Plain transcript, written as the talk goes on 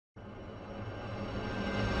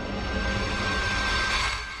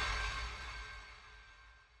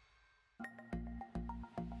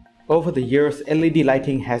Over the years, LED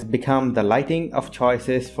lighting has become the lighting of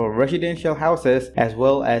choices for residential houses as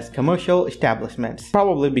well as commercial establishments,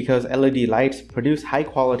 probably because LED lights produce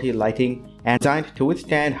high-quality lighting and designed to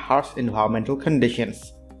withstand harsh environmental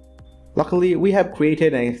conditions. Luckily, we have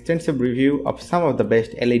created an extensive review of some of the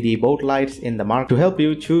best LED boat lights in the market to help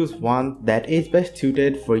you choose one that is best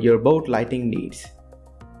suited for your boat lighting needs.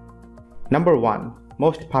 Number 1.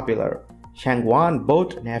 Most popular, Shangyuan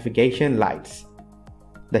Boat Navigation Lights.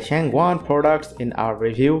 The Shangyuan products in our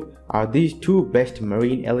review are these two best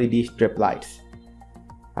marine LED strip lights.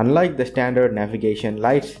 Unlike the standard navigation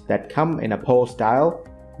lights that come in a pole style,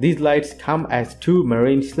 these lights come as two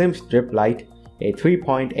marine slim strip light, a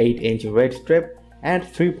 3.8-inch red strip and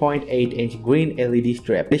 3.8-inch green LED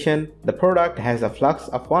strip. In addition, the product has a flux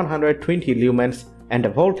of 120 lumens and a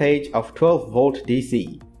voltage of 12 volt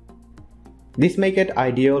DC. This makes it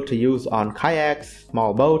ideal to use on kayaks,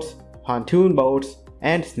 small boats, pontoon boats,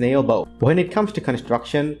 and snail boat. When it comes to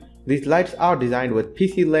construction, these lights are designed with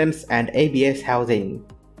PC lens and ABS housing.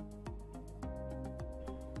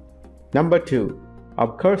 Number 2.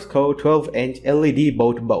 Obcursco 12-inch LED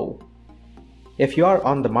boat bow. If you are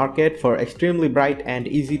on the market for extremely bright and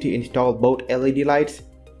easy to install boat LED lights,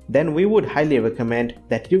 then we would highly recommend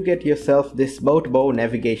that you get yourself this boat bow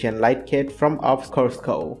navigation light kit from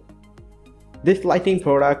Obcursco. This lighting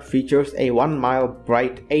product features a 1-mile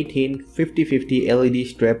bright 18 50-50 LED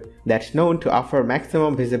strip that's known to offer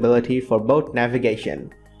maximum visibility for boat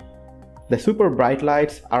navigation. The super bright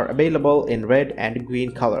lights are available in red and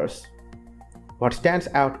green colors. What stands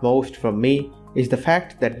out most from me is the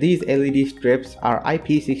fact that these LED strips are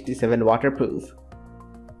IP67 waterproof.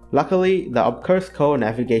 Luckily, the Obcursco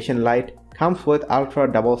navigation light comes with ultra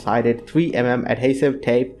double-sided 3mm adhesive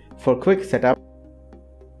tape for quick setup.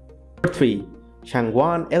 Number 3.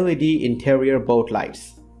 Shangyuan LED Interior Boat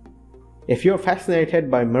Lights. If you're fascinated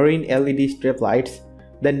by marine LED strip lights,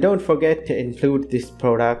 then don't forget to include this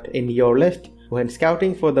product in your list when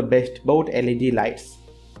scouting for the best boat LED lights.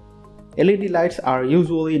 LED lights are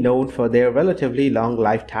usually known for their relatively long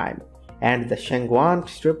lifetime, and the Shangyuan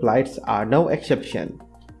strip lights are no exception.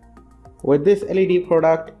 With this LED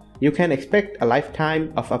product, you can expect a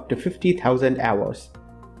lifetime of up to 50,000 hours.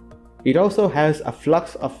 It also has a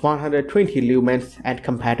flux of 120 lumens and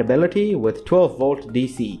compatibility with 12 volt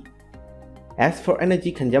DC. As for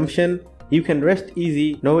energy consumption, you can rest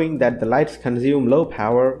easy knowing that the lights consume low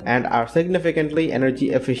power and are significantly energy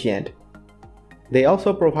efficient. They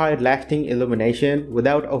also provide lasting illumination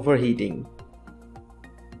without overheating.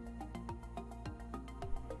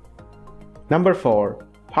 Number 4.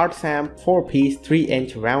 Partsam 4-piece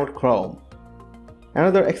 3-inch round chrome.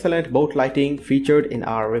 Another excellent boat lighting featured in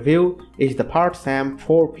our review is the Partsam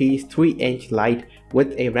 4-piece 3-inch light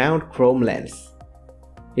with a round chrome lens.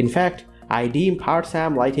 In fact, I deem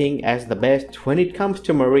Partsam lighting as the best when it comes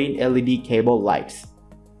to marine LED cable lights.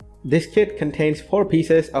 This kit contains 4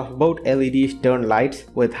 pieces of boat LED stern lights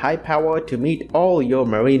with high power to meet all your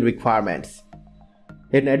marine requirements.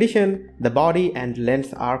 In addition, the body and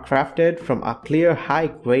lens are crafted from a clear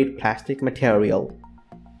high-grade plastic material.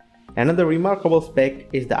 Another remarkable spec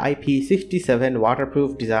is the IP67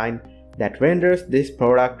 waterproof design that renders this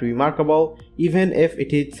product remarkable even if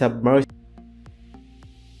it is submerged.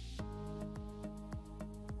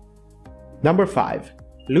 Number 5.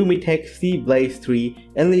 Lumitec Sea Blaze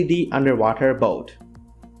 3 LED Underwater Boat.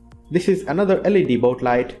 This is another LED boat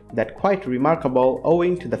light that's quite remarkable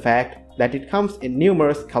owing to the fact that it comes in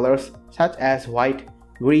numerous colors such as white,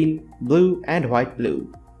 green, blue, and white blue.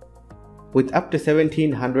 With up to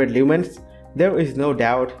 1700 lumens, there is no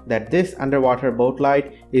doubt that this underwater boat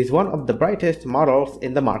light is one of the brightest models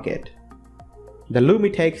in the market. The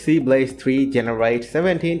Lumitec Sea Blaze 3 generates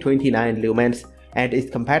 1729 lumens and is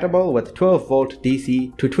compatible with 12 volt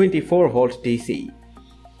DC to 24 volt DC.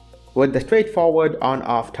 With the straightforward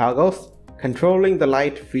on-off toggles, controlling the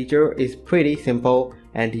light feature is pretty simple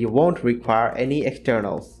and you won't require any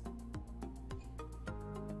externals.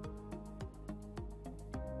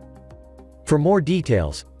 For more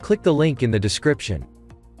details, click the link in the description.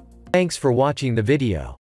 Thanks for watching the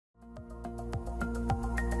video.